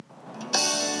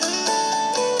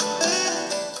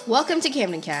Welcome to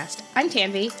Camden Cast. I'm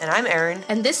Tanvi. And I'm Erin.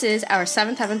 And this is our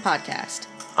Seventh Heaven podcast.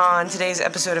 On today's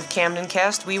episode of Camden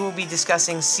Cast, we will be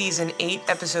discussing Season 8,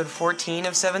 Episode 14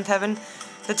 of Seventh Heaven,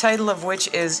 the title of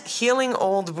which is Healing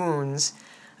Old Wounds.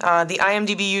 The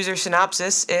IMDb user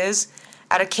synopsis is,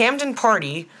 at a Camden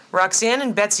party, Roxanne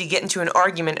and Betsy get into an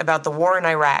argument about the war in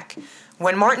Iraq.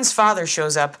 When Martin's father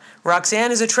shows up,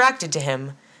 Roxanne is attracted to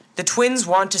him. The twins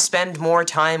want to spend more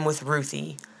time with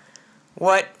Ruthie.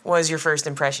 What was your first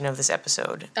impression of this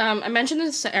episode? I mentioned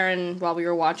this to Erin while we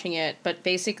were watching it, but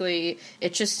basically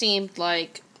it just seemed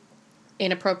like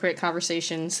inappropriate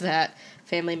conversations that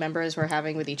family members were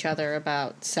having with each other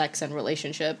about sex and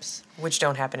relationships. Which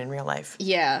don't happen in real life.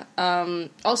 Yeah.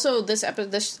 Also, this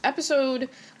episode,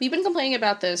 we've been complaining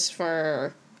about this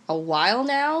for a while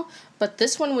now, but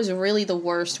this one was really the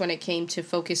worst when it came to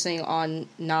focusing on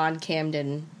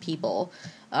non-Camden people.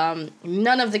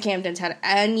 None of the Camdens had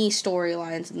any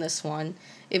storylines in this one.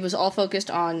 It was all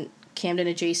focused on Camden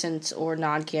adjacents or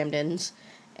non-Camdens,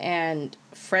 and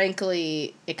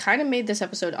frankly, it kind of made this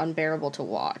episode unbearable to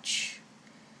watch.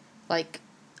 Like,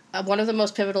 one of the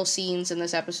most pivotal scenes in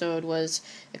this episode was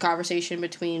a conversation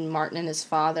between Martin and his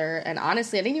father, and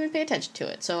honestly, I didn't even pay attention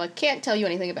to it, so I can't tell you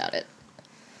anything about it.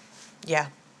 Yeah,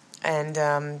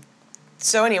 and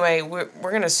so anyway, we're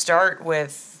going to start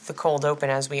with the cold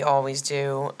open, as we always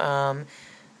do.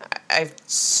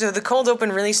 So the cold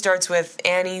open really starts with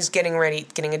Annie's getting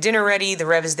a dinner ready. The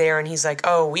Rev is there, and he's like,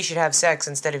 "Oh, we should have sex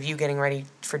instead of you getting ready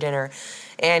for dinner."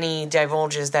 Annie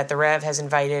divulges that the Rev has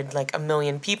invited like 1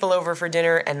 million people over for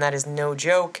dinner, and that is no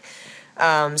joke.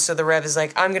 So the Rev is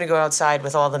like, "I'm going to go outside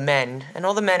with all the men," and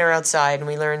all the men are outside, and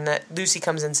we learn that Lucy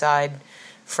comes inside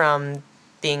from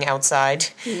being outside,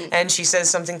 and she says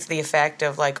something to the effect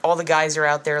of, like, all the guys are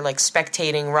out there, like,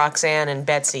 spectating Roxanne and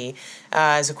Betsy.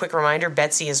 As a quick reminder,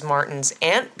 Betsy is Martin's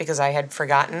aunt, because I had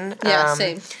forgotten. Yeah,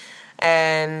 same.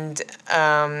 And,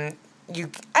 I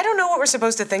don't know what we're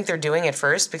supposed to think they're doing at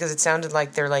first, because it sounded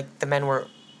like the men were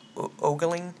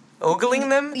ogling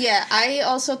them. Yeah, I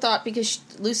also thought, because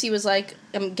Lucy was like,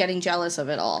 I'm getting jealous of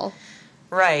it all.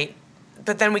 Right.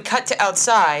 But then we cut to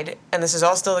outside, and this is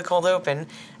all still the cold open,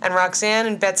 and Roxanne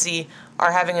and Betsy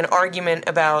are having an argument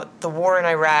about the war in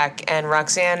Iraq, and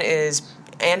Roxanne is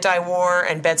anti-war,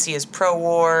 and Betsy is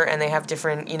pro-war, and they have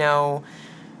different,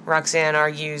 Roxanne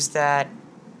argues that,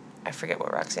 I forget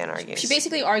what Roxanne argues. She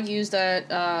basically argues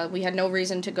that we had no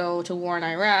reason to go to war in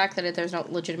Iraq, that there's no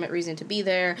legitimate reason to be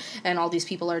there, and all these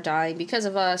people are dying because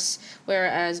of us,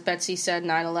 whereas Betsy said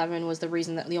 9/11 was the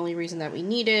only reason that we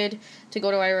needed to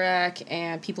go to Iraq,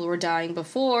 and people were dying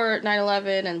before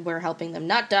 9/11, and we're helping them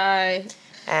not die.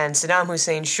 And Saddam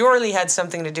Hussein surely had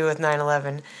something to do with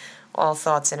 9/11. All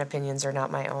thoughts and opinions are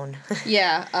not my own.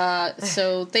 Yeah,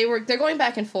 so they're going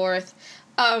back and forth.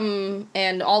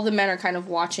 And all the men are kind of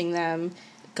watching them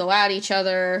go at each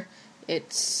other.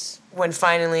 It's when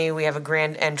finally we have a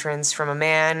grand entrance from a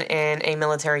man in a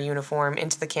military uniform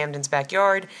into the Camdens'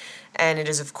 backyard, and it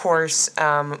is, of course,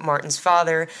 Martin's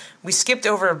father. We skipped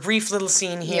over a brief little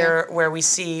scene here where we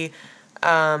see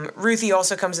Ruthie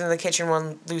also comes into the kitchen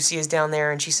when Lucy is down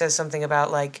there, and she says something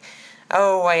about, like,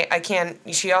 oh, I can't,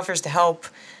 she offers to help.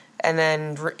 And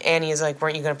then Annie is like,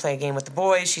 weren't you going to play a game with the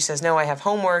boys? She says, no, I have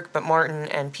homework, but Martin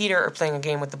and Peter are playing a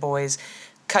game with the boys.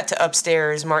 Cut to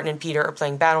upstairs, Martin and Peter are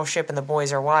playing Battleship, and the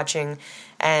boys are watching,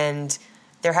 and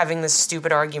they're having this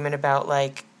stupid argument about,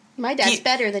 like... My dad's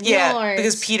better than yours. Yeah,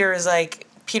 because Peter's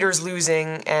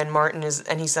losing,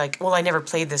 and he's like, well, I never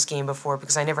played this game before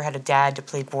because I never had a dad to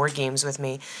play board games with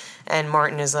me. And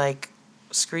Martin is like,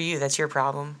 screw you, that's your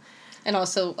problem. And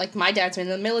also, like, my dad's been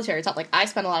in the military. It's not like I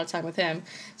spent a lot of time with him.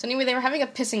 So anyway, they were having a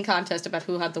pissing contest about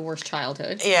who had the worst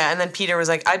childhood. Yeah, and then Peter was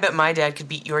like, I bet my dad could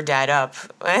beat your dad up.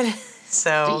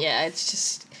 So... Yeah, it's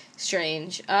just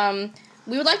strange.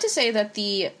 We would like to say that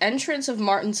the entrance of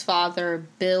Martin's father,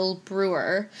 Bill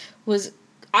Brewer, was...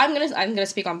 I'm gonna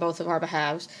speak on both of our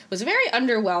behalves. Was very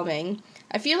underwhelming.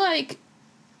 I feel like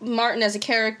Martin as a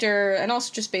character, and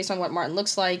also just based on what Martin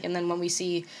looks like, and then when we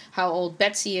see how old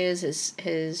Betsy is,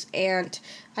 his aunt,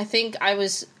 I think I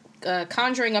was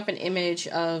conjuring up an image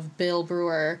of Bill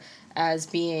Brewer as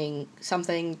being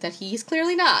something that he's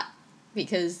clearly not,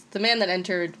 because the man that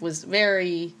entered was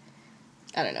very,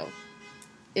 I don't know,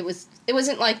 it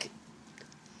wasn't what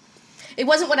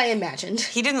I imagined.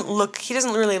 He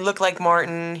doesn't really look like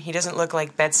Martin. He doesn't look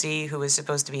like Betsy, who was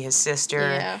supposed to be his sister.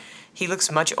 Yeah. He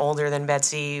looks much older than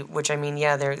Betsy, which, I mean,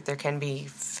 yeah, there can be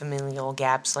familial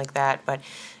gaps like that, but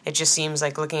it just seems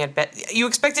like looking at Betsy... You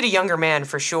expected a younger man,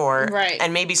 for sure. Right.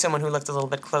 And maybe someone who looked a little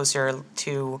bit closer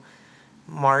to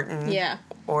Martin Yeah.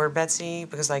 or Betsy,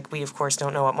 because, like, we, of course,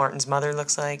 don't know what Martin's mother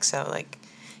looks like, so, like,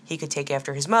 he could take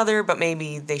after his mother, but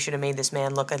maybe they should have made this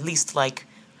man look at least like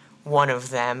one of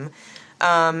them.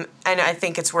 And I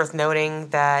think it's worth noting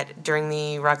that during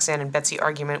the Roxanne and Betsy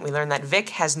argument, we learned that Vic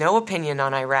has no opinion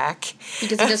on Iraq.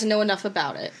 Because he doesn't know enough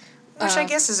about it. Which I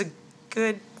guess is a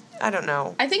good, I don't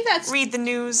know. I think that's... Read the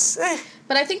news.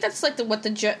 But I think that's, like,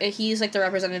 he's, like, the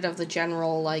representative of the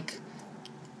general, like,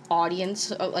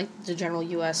 audience, like, the general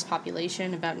U.S.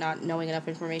 population about not knowing enough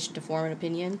information to form an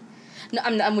opinion.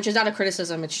 No, which is not a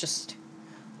criticism, it's just...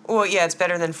 Well, yeah, it's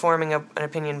better than forming an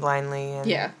opinion blindly.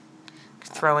 And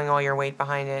throwing all your weight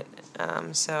behind it.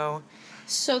 So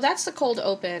that's the cold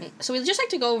open. So we'd just like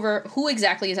to go over who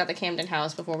exactly is at the Camden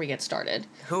house before we get started.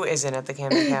 Who isn't at the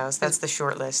Camden house? That's the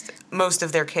short list. Most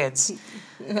of their kids.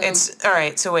 It's all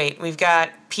right. So wait, we've got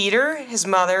Peter, his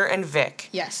mother, and Vic.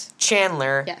 Yes.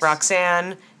 Chandler, yes.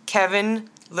 Roxanne, Kevin.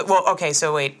 Well, okay.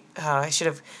 So wait, I should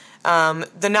have.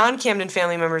 The non-Camden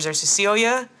family members are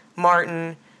Cecilia,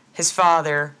 Martin, his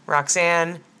father,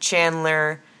 Roxanne,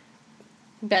 Chandler,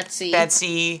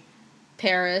 Betsy,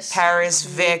 Paris,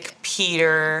 Vic,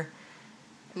 Peter,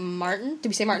 Martin. Did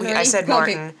we say Martin already? I said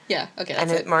Martin. Okay. Yeah, okay,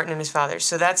 that's it. Martin and his father.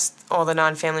 So that's all the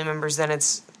non-family members. Then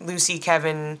it's Lucy,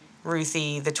 Kevin,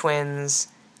 Ruthie, the twins,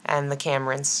 and the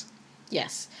Camerons.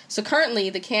 Yes. So currently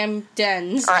the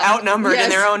Camdens are outnumbered in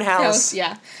their own house.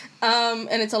 Yeah.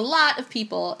 And it's a lot of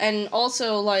people. And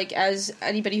also, like, as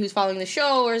anybody who's following the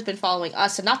show or has been following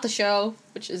us and not the show,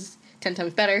 which is 10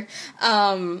 times better,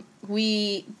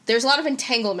 there's a lot of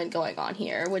entanglement going on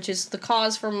here, which is the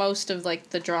cause for most of, like,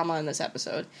 the drama in this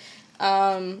episode.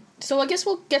 So I guess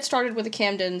we'll get started with the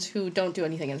Camdens, who don't do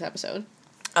anything in this episode.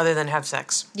 Other than have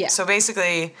sex. Yeah. So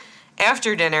basically,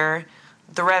 after dinner,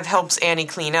 the Rev helps Annie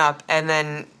clean up, and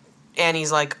then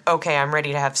Annie's like, okay, I'm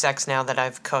ready to have sex now that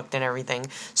I've cooked and everything.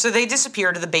 So they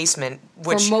disappear to the basement.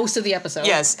 For most of the episode.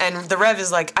 Yes, and the Rev is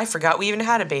like, I forgot we even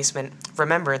had a basement.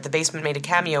 Remember, the basement made a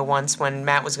cameo once when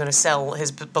Matt was going to sell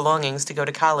his belongings to go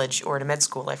to college or to med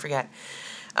school, I forget.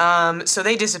 So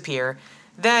they disappear.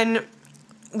 Then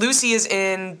Lucy is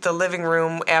in the living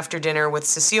room after dinner with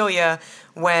Cecilia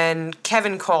when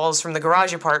Kevin calls from the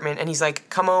garage apartment, and he's like,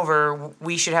 come over,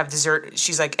 we should have dessert.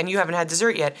 She's like, and you haven't had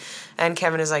dessert yet. And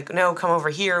Kevin is like, no, come over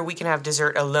here, we can have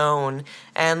dessert alone.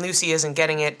 And Lucy isn't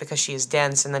getting it because she is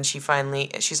dense, and then she's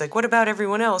like, what about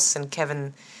everyone else? And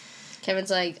Kevin's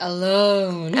like,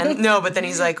 alone. And no, but then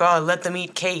he's like, oh, let them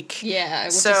eat cake. Yeah,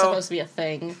 which is supposed to be a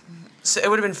thing. So it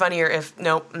would have been funnier if,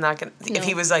 nope, I'm not going to, if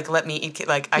he was like, let me eat cake,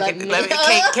 like, let me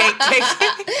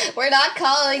cake. We're not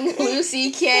calling Lucy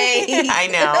cake. I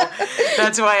know.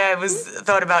 That's why I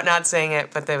thought about not saying it,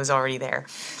 but that was already there.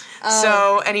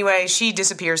 So anyway, she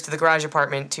disappears to the garage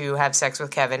apartment to have sex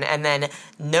with Kevin, and then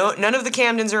none of the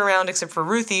Camdens are around except for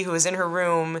Ruthie, who is in her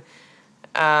room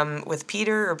with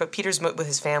Peter, but Peter's with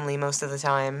his family most of the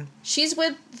time. She's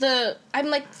with I'm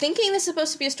like thinking this is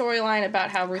supposed to be a storyline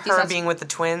about how Ruthie's being with the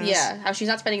twins. Yeah, how she's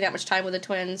not spending that much time with the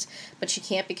twins, but she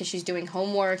can't because she's doing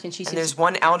homework and there's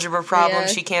one algebra problem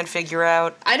she can't figure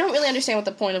out. I don't really understand what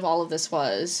the point of all of this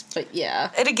was, but yeah.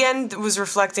 It again was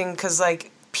reflecting because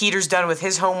like Peter's done with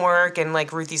his homework, and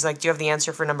like Ruthie's like, do you have the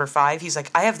answer for number 5? He's like,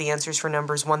 I have the answers for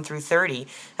numbers 1 through 30,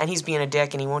 and he's being a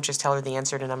dick, and he won't just tell her the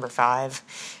answer to number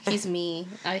 5. He's me.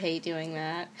 I hate doing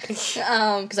that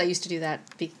because I used to do that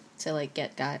to like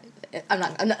get guys. I'm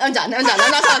done. I'm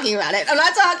not talking about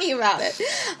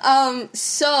it.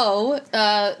 So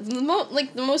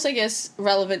the most I guess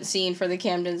relevant scene for the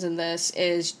Camdens in this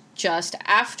is just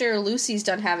after Lucy's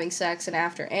done having sex and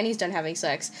after Annie's done having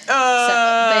sex,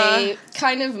 they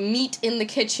kind of meet in the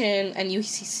kitchen, and you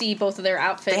see both of their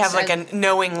outfits. They have like a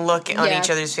knowing look on each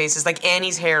other's faces. Like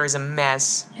Annie's hair is a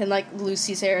mess, and like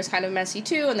Lucy's hair is kind of messy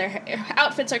too, and their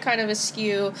outfits are kind of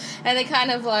askew. And they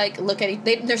kind of like look at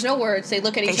there's no words. They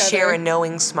look at each other. They share a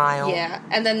knowing smile. Yeah,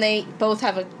 and then they both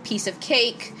have a piece of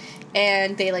cake.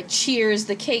 And they, like, cheers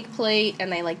the cake plate,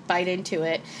 and they, like, bite into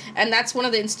it. And that's one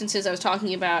of the instances I was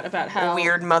talking about how... A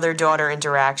weird mother-daughter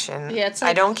interaction. Yeah, it's like...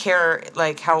 I don't care,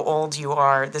 like, how old you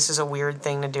are. This is a weird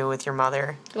thing to do with your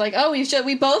mother. Like, oh,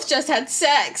 we both just had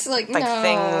sex. Like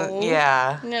no.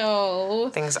 No.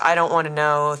 Things I don't want to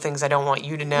know, things I don't want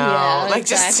you to know. Yeah, like,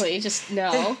 exactly. Just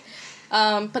no.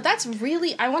 But that's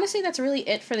really... I want to say that's really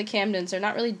it for the Camdens. They're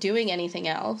not really doing anything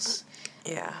else.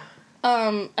 Yeah.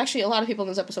 Actually, a lot of people in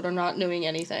this episode are not doing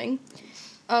anything.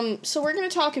 So we're going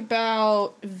to talk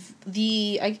about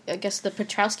I guess, the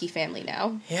Petrowski family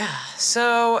now. Yeah.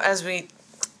 So,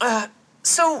 I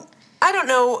don't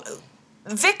know.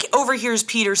 Vic overhears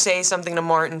Peter say something to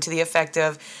Martin to the effect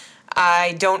of,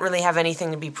 I don't really have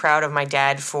anything to be proud of my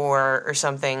dad for, or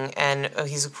something. And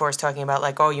he's, of course, talking about,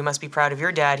 like, oh, you must be proud of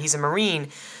your dad. He's a Marine.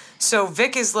 So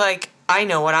Vic is like, I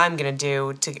know what I'm going to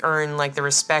do to earn, like, the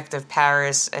respect of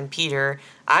Paris and Peter.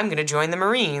 I'm going to join the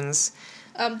Marines.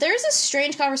 There's a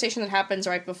strange conversation that happens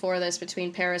right before this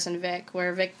between Paris and Vic,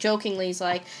 where Vic jokingly is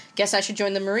like, guess I should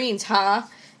join the Marines, huh?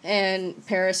 And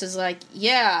Paris is like,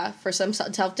 yeah, for some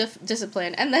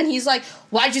self-discipline. And then he's like,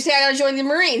 why'd you say I gotta join the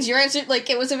Marines? Your answer,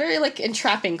 like, it was a very, like,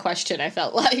 entrapping question, I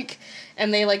felt like.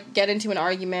 And they, like, get into an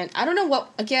argument. I don't know what,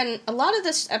 again, a lot of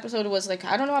this episode was like,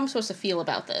 I don't know how I'm supposed to feel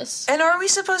about this. And are we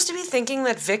supposed to be thinking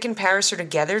that Vic and Paris are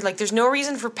together? Like, there's no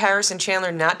reason for Paris and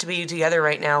Chandler not to be together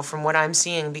right now from what I'm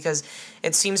seeing, because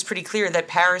it seems pretty clear that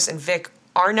Paris and Vic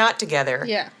are not together.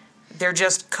 Yeah. They're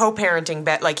just co-parenting,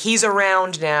 like, he's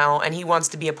around now, and he wants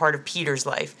to be a part of Peter's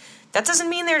life. That doesn't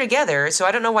mean they're together, so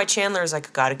I don't know why Chandler's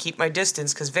like, gotta keep my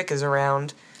distance because Vic is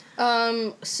around.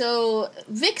 So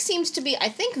Vic seems to be, I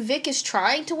think Vic is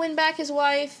trying to win back his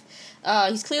wife.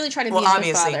 He's clearly trying to be a good father. Well,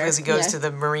 obviously, because he goes to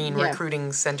the Marine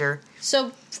recruiting center.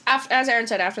 So, as Aaron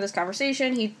said, after this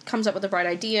conversation, he comes up with a bright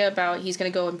idea about he's going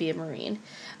to go and be a Marine.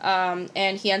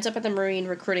 And he ends up at the Marine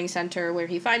recruiting center where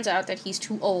he finds out that he's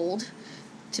too old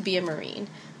to be a Marine.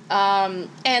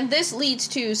 And this leads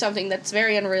to something that's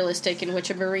very unrealistic, in which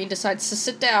a Marine decides to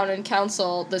sit down and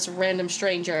counsel this random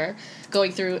stranger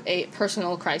going through a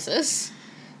personal crisis.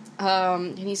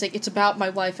 And he's like, it's about my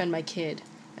wife and my kid.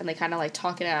 And they kind of, like,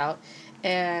 talk it out.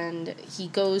 And he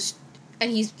goes, and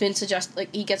he's been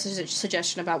he gets a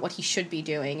suggestion about what he should be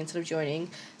doing instead of joining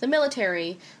the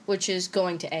military, which is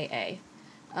going to AA.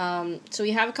 So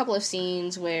we have a couple of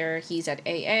scenes where he's at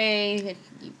AA,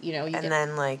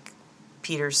 then, like,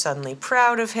 Peter's suddenly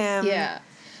proud of him. Yeah.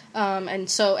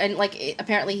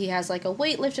 Apparently he has, like, a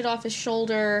weight lifted off his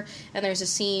shoulder, and there's a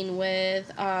scene with,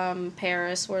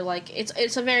 Paris where, like, it's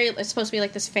supposed to be,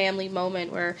 like, this family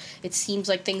moment where it seems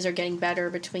like things are getting better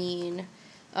between,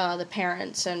 the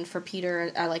parents, and for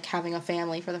Peter, like, having a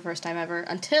family for the first time ever,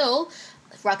 until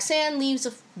Roxanne leaves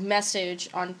a message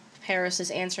on Paris's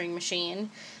answering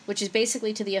machine, which is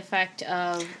basically to the effect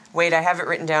of... Wait, I have it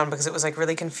written down because it was, like,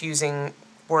 really confusing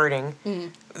wording.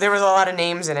 There was a lot of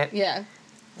names in it. Yeah.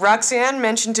 Roxanne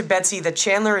mentioned to Betsy that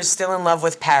Chandler is still in love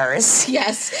with Paris.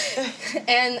 Yes.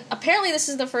 And apparently this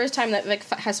is the first time that Vic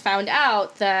has found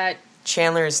out that...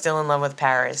 Chandler is still in love with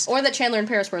Paris. Or that Chandler and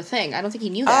Paris were a thing. I don't think he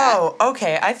knew that. Oh,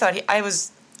 okay. I thought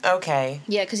okay.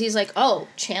 Yeah, because he's like, oh,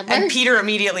 Chandler? And Peter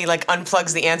immediately, like,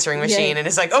 unplugs the answering machine and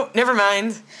is like, oh, never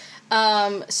mind.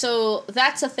 So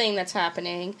that's a thing that's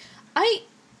happening. I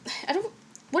don't...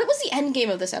 What was the end game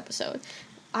of this episode?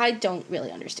 I don't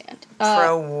really understand.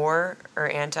 Pro-war or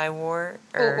anti-war?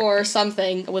 Or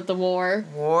something with the war.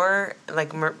 War?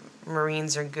 Like,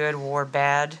 Marines are good, war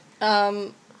bad?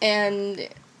 And,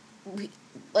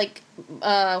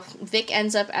 Vic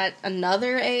ends up at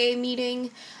another AA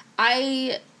meeting.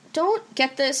 I don't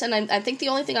get this, and I think the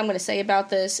only thing I'm going to say about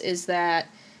this is that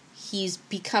he's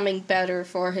becoming better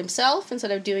for himself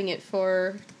instead of doing it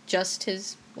for just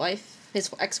his wife,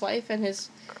 his ex-wife, and his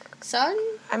son?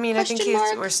 I mean, I think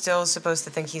we're still supposed to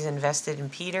think he's invested in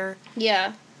Peter.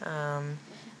 Yeah. And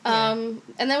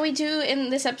then in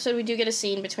this episode, we do get a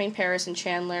scene between Paris and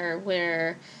Chandler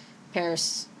where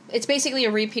Paris... It's basically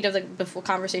a repeat of the before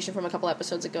conversation from a couple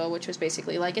episodes ago, which was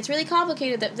basically like, it's really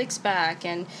complicated that Vic's back,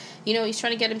 and, he's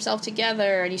trying to get himself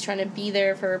together, and he's trying to be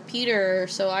there for Peter,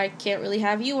 so I can't really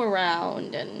have you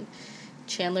around, and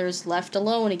Chandler's left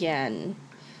alone again.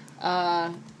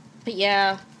 But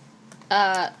yeah,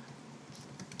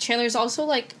 Chandler's also,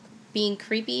 like, being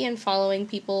creepy and following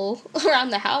people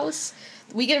around the house.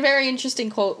 We get a very interesting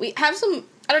quote. We have some...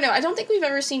 I don't know. I don't think we've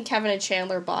ever seen Kevin and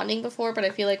Chandler bonding before, but I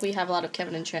feel like we have a lot of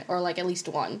Kevin and Chandler, or, like, at least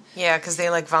one. Yeah, because they,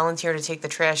 like, volunteer to take the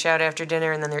trash out after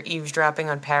dinner, and then they're eavesdropping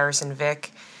on Paris and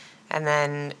Vic. And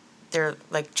then they're,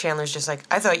 like, Chandler's just like,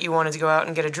 I thought you wanted to go out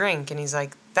and get a drink. And he's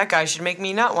like, that guy should make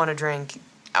me not want to drink.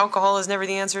 Alcohol is never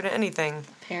the answer to anything.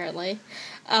 Apparently.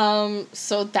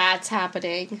 So that's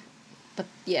happening. But,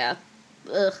 yeah.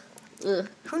 Ugh.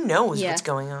 Who knows what's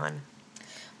going on?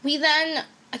 We then...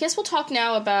 I guess we'll talk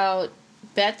now about...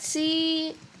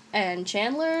 Betsy and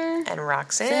Chandler and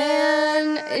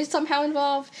Roxanne is somehow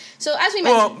involved. So as we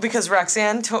mentioned, well, because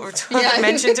Roxanne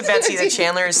mentioned to Betsy that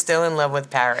Chandler is still in love with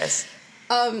Paris.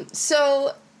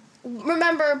 So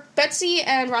remember, Betsy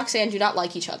and Roxanne do not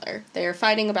like each other. They're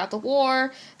fighting about the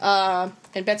war,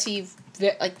 and Betsy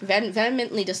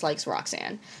vehemently dislikes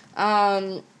Roxanne.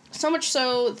 So much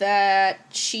so that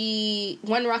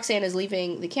when Roxanne is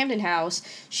leaving the Camden house,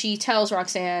 she tells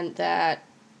Roxanne that,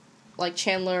 like,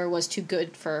 Chandler was too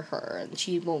good for her, and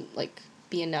she won't, like,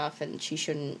 be enough, and she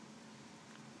shouldn't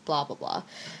blah, blah, blah.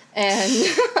 And,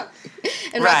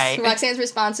 right. Roxanne's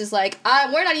response is, like,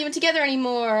 we're not even together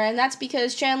anymore, and that's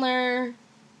because Chandler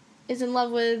is in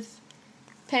love with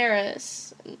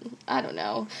Paris. I don't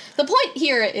know. The point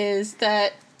here is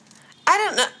that I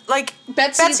don't know. Like,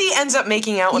 Betsy ends up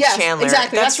making out with Chandler.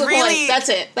 Exactly. That's the really point. That's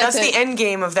it. That's the end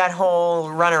game of that whole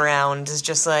runaround. Is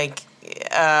just like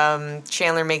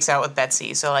Chandler makes out with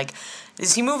Betsy. So like,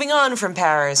 is he moving on from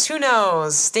Paris? Who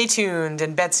knows? Stay tuned.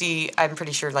 And Betsy, I'm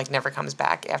pretty sure, like, never comes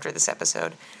back after this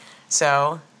episode.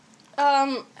 So.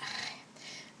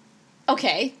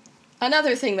 Okay.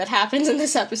 Another thing that happens in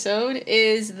this episode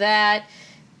is that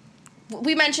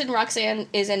we mentioned Roxanne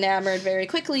is enamored very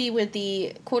quickly with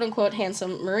the quote-unquote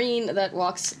handsome Marine that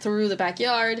walks through the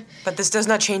backyard. But this does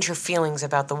not change her feelings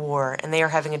about the war, and they are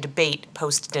having a debate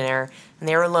post-dinner, and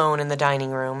they're alone in the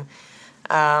dining room,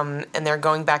 and they're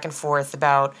going back and forth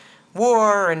about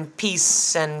war and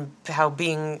peace and how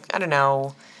being, I don't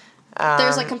know...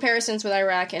 There's, like, comparisons with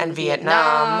Iraq and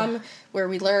Vietnam, where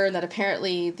we learn that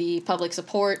apparently the public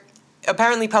support...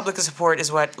 Apparently public support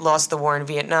is what lost the war in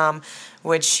Vietnam,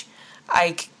 which...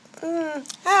 I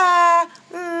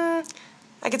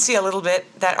could see a little bit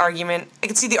that argument. I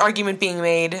could see the argument being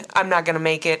made. I'm not going to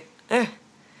make it.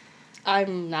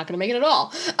 I'm not going to make it at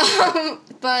all.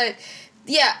 But,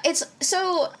 yeah, it's...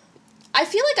 So, I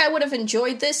feel like I would have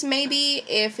enjoyed this, maybe,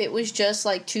 if it was just,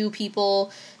 like, two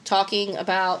people talking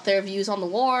about their views on the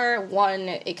war.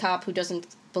 One, a cop who doesn't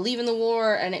believe in the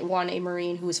war, and one, a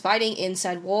Marine who is fighting in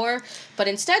said war. But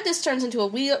instead, this turns into a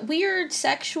weird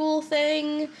sexual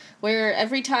thing, where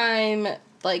every time,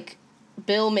 like,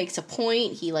 Bill makes a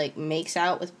point, he, like, makes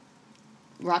out with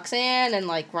Roxanne, and,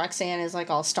 like, Roxanne is, like,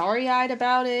 all starry-eyed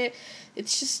about it.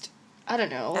 It's just, I don't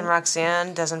know. And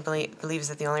Roxanne believes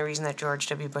that the only reason that George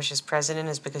W. Bush is president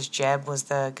is because Jeb was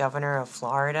the governor of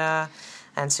Florida,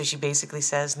 and so she basically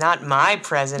says, not my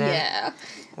president. Yeah.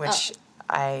 Which...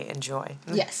 I enjoy.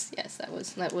 Yes,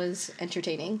 that was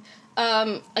entertaining.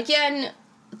 Again,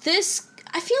 this,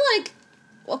 I feel like,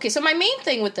 okay, so my main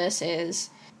thing with this is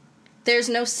there's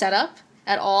no setup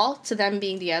at all to them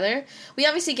being together. We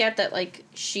obviously get that, like,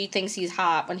 she thinks he's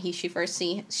hot when she first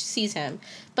sees him.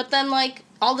 But then, like,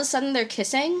 all of a sudden they're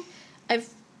kissing.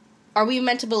 Are we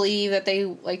meant to believe that they,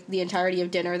 like, the entirety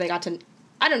of dinner they got to...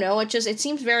 I don't know, it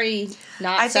seems very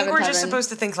not I think we're Seventh just Heaven. supposed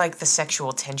to think, like, the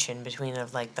sexual tension between,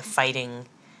 like, the fighting,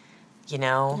 you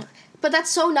know? But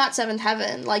that's so not Seventh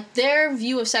Heaven. Like, their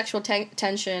view of sexual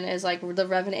tension is, like, the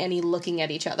Rev and Annie looking at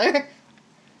each other.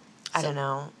 I don't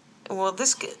know. Well,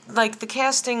 this, like, the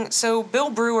casting, so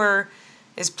Bill Brewer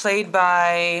is played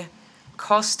by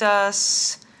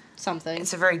Kostas... Something.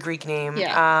 It's a very Greek name.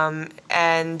 Yeah.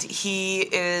 And he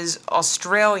is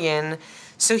Australian...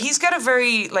 So he's got a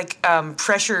very, like,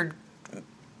 pressured,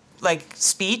 like,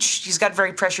 speech. He's got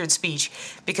very pressured speech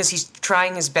because he's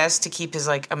trying his best to keep his,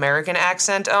 like, American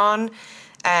accent on.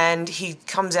 And he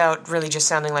comes out really just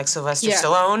sounding like Sylvester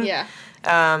Stallone. Yeah.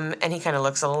 And he kind of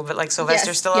looks a little bit like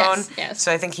Sylvester Stallone. Yes.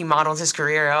 So I think he modeled his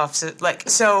career off.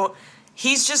 So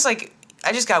he's just, like,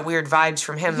 I just got weird vibes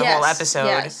from him the whole episode.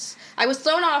 Yes. I was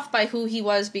thrown off by who he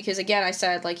was because, again, I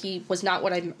said, like, he was not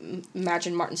what I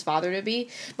imagined Martin's father to be.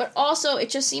 But also, it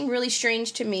just seemed really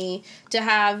strange to me to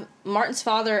have Martin's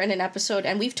father in an episode,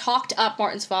 and we've talked up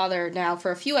Martin's father now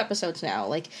for a few episodes now.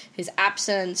 Like, his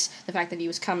absence, the fact that he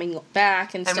was coming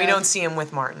back and stuff. And we don't see him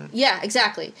with Martin. Yeah,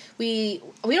 exactly. We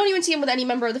don't even see him with any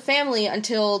member of the family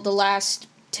until the last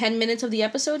 10 minutes of the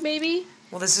episode, maybe?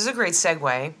 Well, this is a great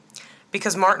segue,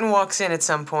 because Martin walks in at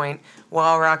some point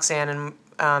while Roxanne and...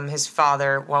 his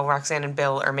father, while Roxanne and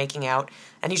Bill are making out,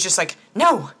 and he's just like,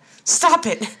 no, stop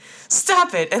it,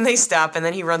 and they stop, and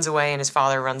then he runs away, and his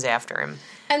father runs after him.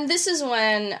 And this is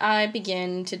when I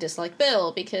begin to dislike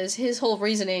Bill, because his whole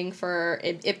reasoning for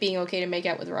it being okay to make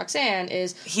out with Roxanne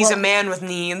is... He's a man with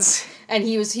needs. And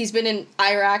he's been in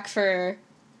Iraq for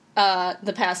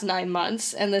the past 9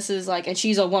 months, and this is like, and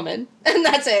she's a woman, and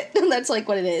that's it. That's like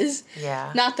what it is.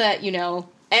 Yeah. Not that, you know...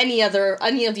 Any of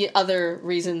the other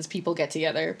reasons people get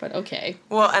together, but okay.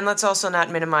 Well, and let's also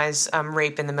not minimize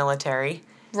rape in the military.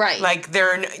 Right. Like,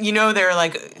 there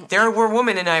were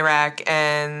women in Iraq,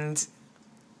 and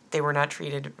they were not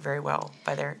treated very well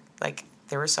by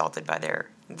they were assaulted by their...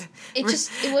 It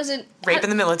wasn't... Rape in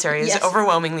the military is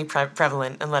overwhelmingly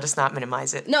prevalent, and let us not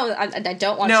minimize it. No, I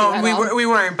don't want to. No, we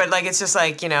weren't, but, like, it's just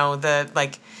like, you know,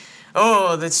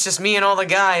 it's just me and all the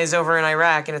guys over in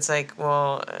Iraq, and it's like,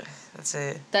 well...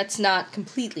 That's not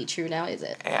completely true now, is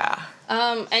it? Yeah.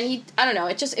 And I don't know,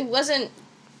 it wasn't,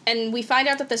 and we find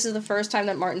out that this is the first time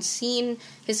that Martin's seen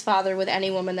his father with any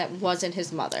woman that wasn't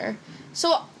his mother.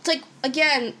 So, like,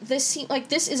 again, this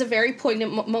is a very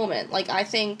poignant moment. Like, I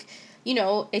think you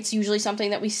know, it's usually something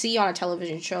that we see on a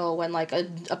television show when, like,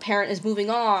 a parent is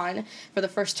moving on for the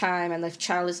first time and the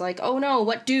child is like, oh no,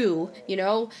 what do, you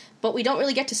know? But we don't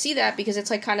really get to see that because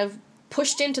it's, like, kind of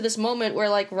pushed into this moment where,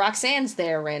 like, Roxanne's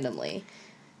there randomly.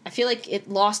 I feel like it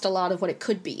lost a lot of what it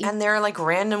could be. And there are, like,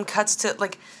 random cuts to,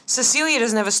 like, Cecilia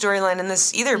doesn't have a storyline in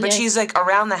this either, but she's, like,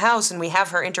 around the house and we have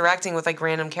her interacting with, like,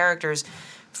 random characters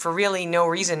for really no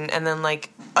reason. And then,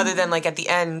 like, other than, like, at the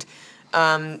end...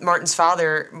 Martin's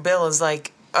father, Bill, is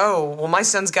like, oh, well, my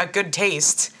son's got good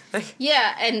taste.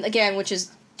 Yeah, and again, which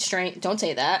is strange. Don't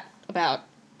say that about,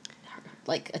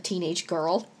 like, a teenage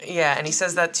girl. Yeah, and he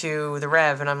says that to the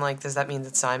Rev, and I'm like, does that mean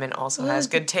that Simon also has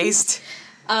good taste?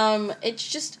 It's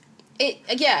just,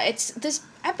 this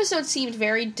episode seemed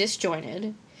very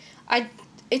disjointed.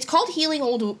 It's called Healing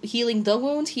Old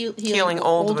Wounds. Healing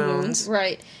Old Wounds.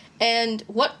 Right. And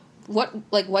what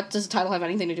does the title have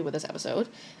anything to do with this episode?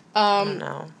 I don't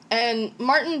know. And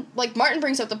Martin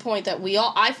brings up the point that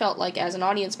I felt like as an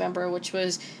audience member, which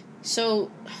was,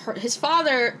 his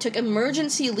father took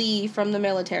emergency leave from the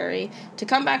military to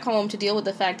come back home to deal with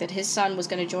the fact that his son was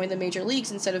going to join the major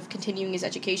leagues instead of continuing his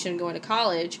education and going to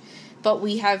college, but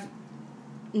we have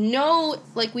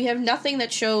nothing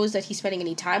that shows that he's spending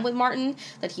any time with Martin,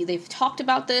 that they've talked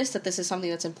about this, that this is something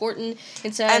that's important.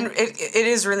 Instead, and it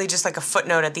is really just like a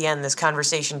footnote at the end. This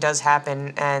conversation does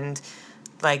happen, and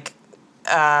like,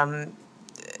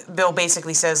 Bill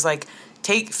basically says, like,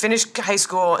 finish high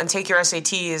school and take your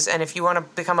SATs, and if you want to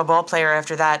become a ball player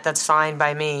after that, that's fine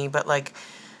by me, but, like,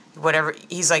 whatever.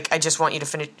 He's like, I just want you to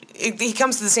finish. He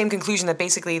comes to the same conclusion that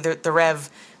basically the Rev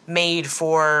made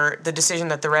for the decision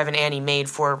that the Rev and Annie made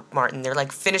for Martin. They're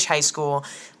like, finish high school,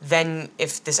 then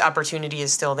if this opportunity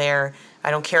is still there, I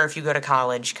don't care if you go to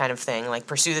college, kind of thing. Like,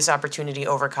 pursue this opportunity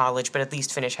over college, but at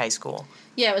least finish high school.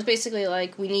 Yeah, it was basically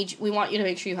like, we want you to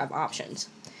make sure you have options.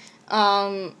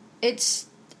 And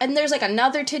there's, like,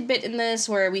 another tidbit in this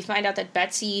where we find out that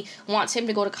Betsy wants him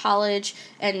to go to college,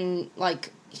 and,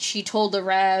 like, she told the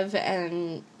Rev,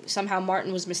 and somehow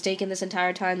Martin was mistaken this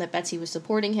entire time that Betsy was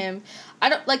supporting him.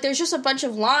 There's just a bunch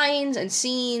of lines and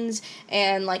scenes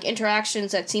and, like,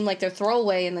 interactions that seem like they're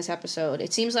throwaway in this episode.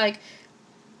 It seems like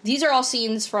these are all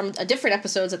scenes from different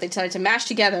episodes that they decided to mash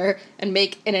together and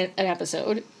make an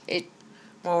episode.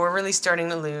 Well, we're really starting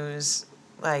to lose,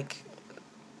 like,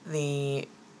 you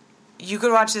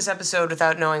could watch this episode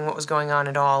without knowing what was going on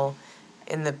at all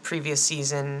in the previous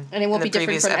season. And it won't be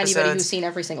different from anybody who's seen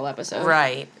every single episode.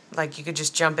 Right. Like, you could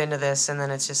just jump into this, and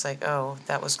then it's just like, oh,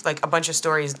 that was, like, a bunch of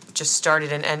stories just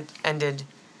started and ended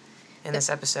in this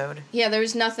episode. Yeah, there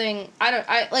was nothing...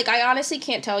 I honestly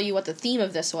can't tell you what the theme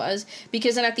of this was,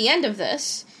 because then at the end of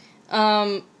this,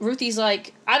 Ruthie's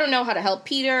like, I don't know how to help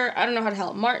Peter, I don't know how to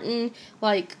help Martin,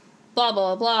 like, blah,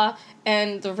 blah, blah,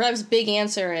 and the Rev's big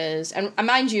answer is... And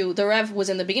mind you, the Rev was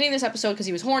in the beginning of this episode because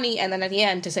he was horny, and then at the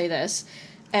end to say this...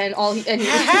 And at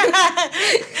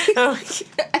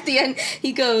the end,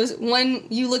 he goes, when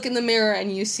you look in the mirror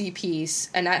and you see peace,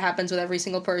 and that happens with every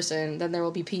single person, then there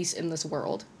will be peace in this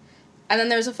world. And then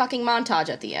there's a fucking montage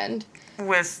at the end.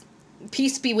 With...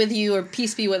 Peace be with you, or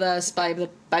Peace be with us by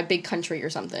Big Country or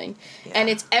something. Yeah. And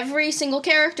it's every single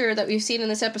character that we've seen in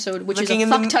this episode, which is a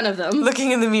fuck ton of them.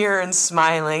 Looking in the mirror and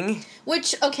smiling.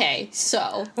 Which, okay,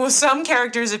 so... Well, some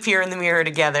characters appear in the mirror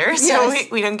together, so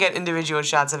yes. we don't get individual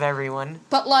shots of everyone.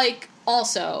 But, like,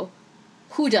 also,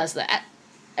 who does that?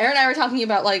 Aaron and I were talking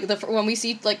about, like, when we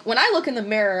see... Like, when I look in the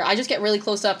mirror, I just get really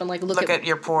close up and, like, look at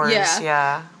your pores,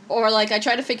 yeah. Or, like, I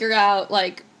try to figure out,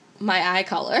 like, my eye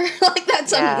color. Like, that's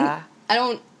something... I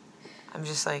don't... I'm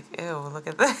just like, ew, look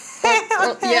at this.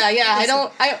 It's like,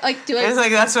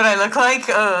 that's what I look like?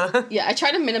 Yeah, I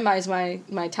try to minimize my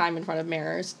time in front of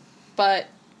mirrors. But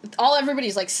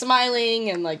everybody's, like, smiling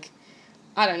and, like,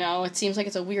 I don't know, it seems like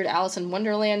it's a weird Alice in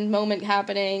Wonderland moment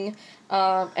happening.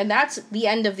 And that's the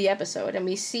end of the episode. And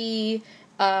we see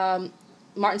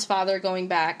Martin's father going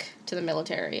back to the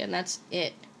military, and that's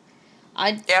it.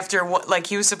 After, like,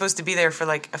 he was supposed to be there for,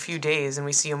 like, a few days, and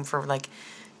we see him for, like...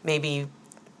 maybe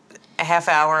a half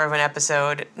hour of an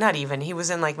episode. Not even. He was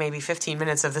in, like, maybe 15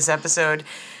 minutes of this episode,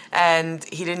 and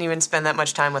he didn't even spend that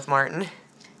much time with Martin.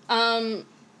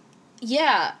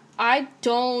 Yeah, I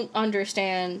don't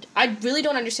understand. I really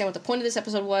don't understand what the point of this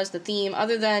episode was, the theme,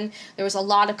 other than there was a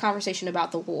lot of conversation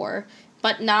about the war,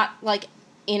 but not, like,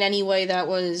 in any way that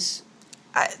was...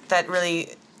 I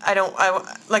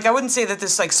wouldn't say that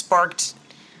this, like, sparked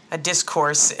a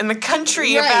discourse in the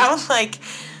country about, like...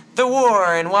 the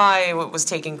war and why it was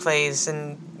taking place,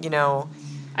 and, you know...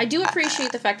 I do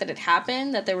appreciate the fact that it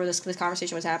happened, that this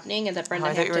conversation was happening, and that Brenda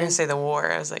Hampton... I thought you were going to say the war.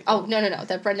 I was like... Oh, no.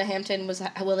 That Brenda Hampton was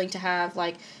willing to have,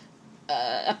 like,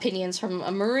 opinions from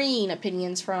a Marine,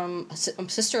 opinions from a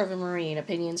sister of a Marine,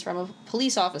 opinions from a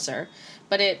police officer,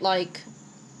 but it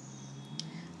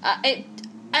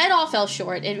all fell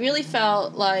short. It really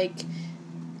felt like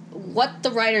what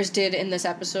the writers did in this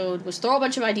episode was throw a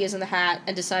bunch of ideas in the hat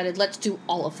and decided, let's do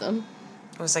all of them.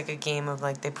 It was like a game of,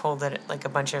 like, they pulled it, like, a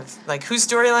bunch of, like, whose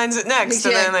storyline's it next?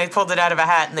 Yeah. And then they pulled it out of a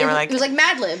hat, and they were like... It was like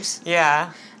Mad Libs.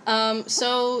 Yeah.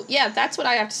 So, yeah, that's what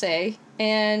I have to say.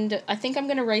 And I think I'm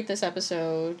going to rate this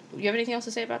episode. You have anything else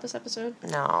to say about this episode?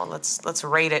 No, let's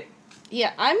rate it.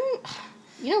 Yeah,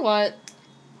 you know what?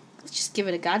 Let's just give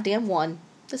it a goddamn 1.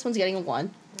 This one's getting a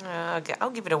 1. I'll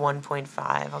give it a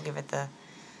 1.5. I'll give it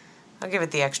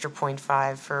the extra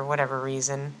 0.5 for whatever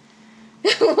reason.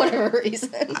 Whatever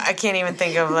reason. I can't even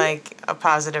think of, like, a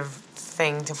positive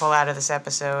thing to pull out of this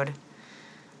episode.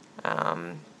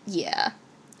 Yeah.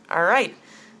 All right.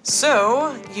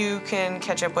 So, you can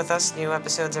catch up with us, new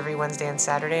episodes every Wednesday and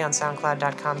Saturday on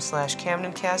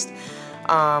soundcloud.com/CamdenCast,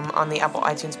 on the Apple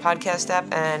iTunes podcast app.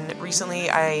 And recently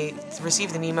I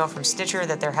received an email from Stitcher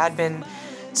that there had been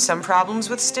some problems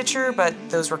with Stitcher, but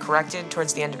those were corrected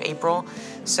towards the end of April.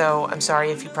 So I'm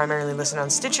sorry if you primarily listen on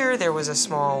Stitcher. There was a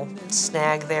small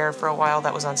snag there for a while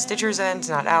that was on Stitcher's end,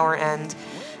 not our end.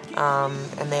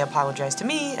 And they apologized to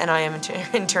me, and I am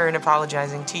in turn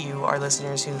apologizing to you, our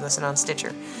listeners who listen on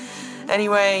Stitcher.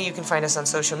 Anyway, you can find us on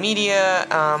social media,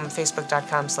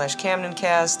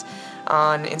 facebook.com/CamdenCast.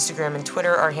 On Instagram and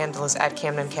Twitter, our handle is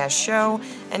 @CamdenCastShow,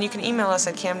 and you can email us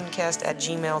at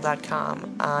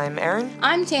camdencast@gmail.com. I'm Aaron.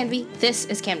 I'm Tanvi. This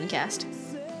is CamdenCast.